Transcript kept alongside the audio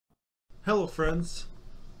Hello friends,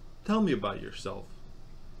 tell me about yourself.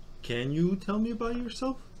 Can you tell me about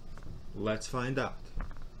yourself? Let's find out.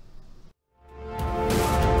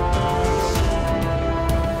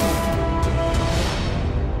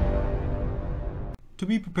 To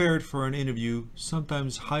be prepared for an interview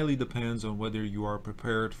sometimes highly depends on whether you are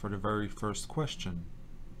prepared for the very first question.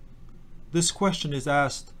 This question is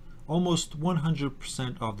asked almost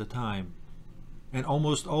 100% of the time, and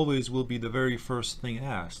almost always will be the very first thing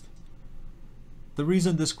asked. The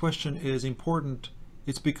reason this question is important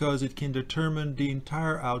is because it can determine the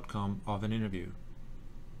entire outcome of an interview.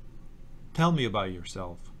 Tell me about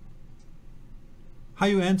yourself. How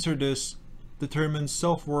you answer this determines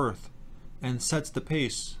self-worth and sets the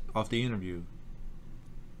pace of the interview.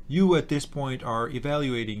 You at this point are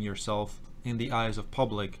evaluating yourself in the eyes of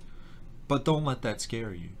public, but don't let that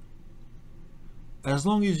scare you. As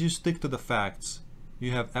long as you stick to the facts,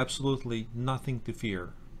 you have absolutely nothing to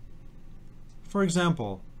fear. For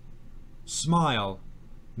example, smile,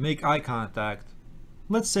 make eye contact.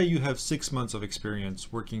 Let's say you have 6 months of experience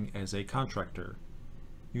working as a contractor.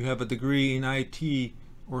 You have a degree in IT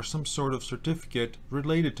or some sort of certificate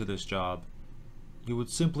related to this job. You would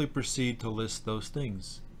simply proceed to list those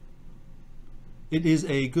things. It is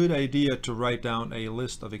a good idea to write down a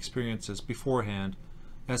list of experiences beforehand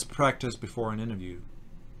as practice before an interview.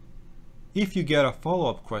 If you get a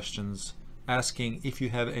follow-up questions asking if you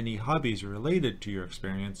have any hobbies related to your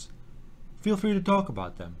experience, feel free to talk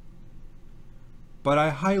about them. But I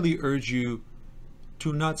highly urge you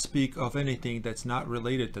to not speak of anything that's not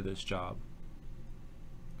related to this job.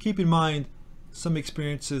 Keep in mind, some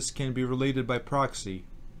experiences can be related by proxy.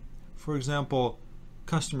 For example,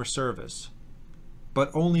 customer service. But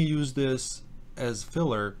only use this as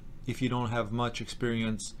filler if you don't have much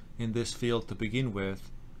experience in this field to begin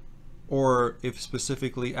with, or if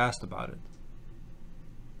specifically asked about it.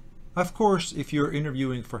 Of course, if you're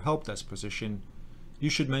interviewing for help desk position, you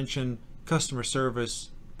should mention customer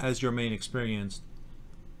service as your main experience,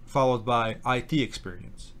 followed by IT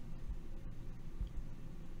experience.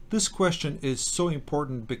 This question is so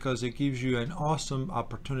important because it gives you an awesome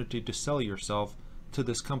opportunity to sell yourself to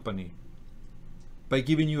this company by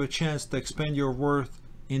giving you a chance to expand your worth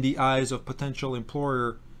in the eyes of potential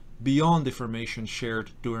employer beyond information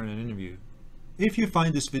shared during an interview. If you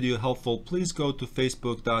find this video helpful, please go to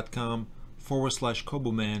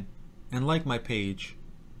facebook.com/cobuman and like my page.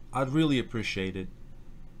 I'd really appreciate it.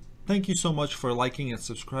 Thank you so much for liking and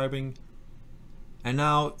subscribing. And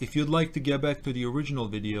now, if you'd like to get back to the original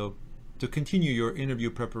video to continue your interview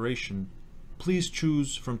preparation, please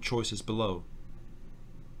choose from choices below.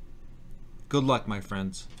 Good luck, my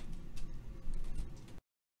friends.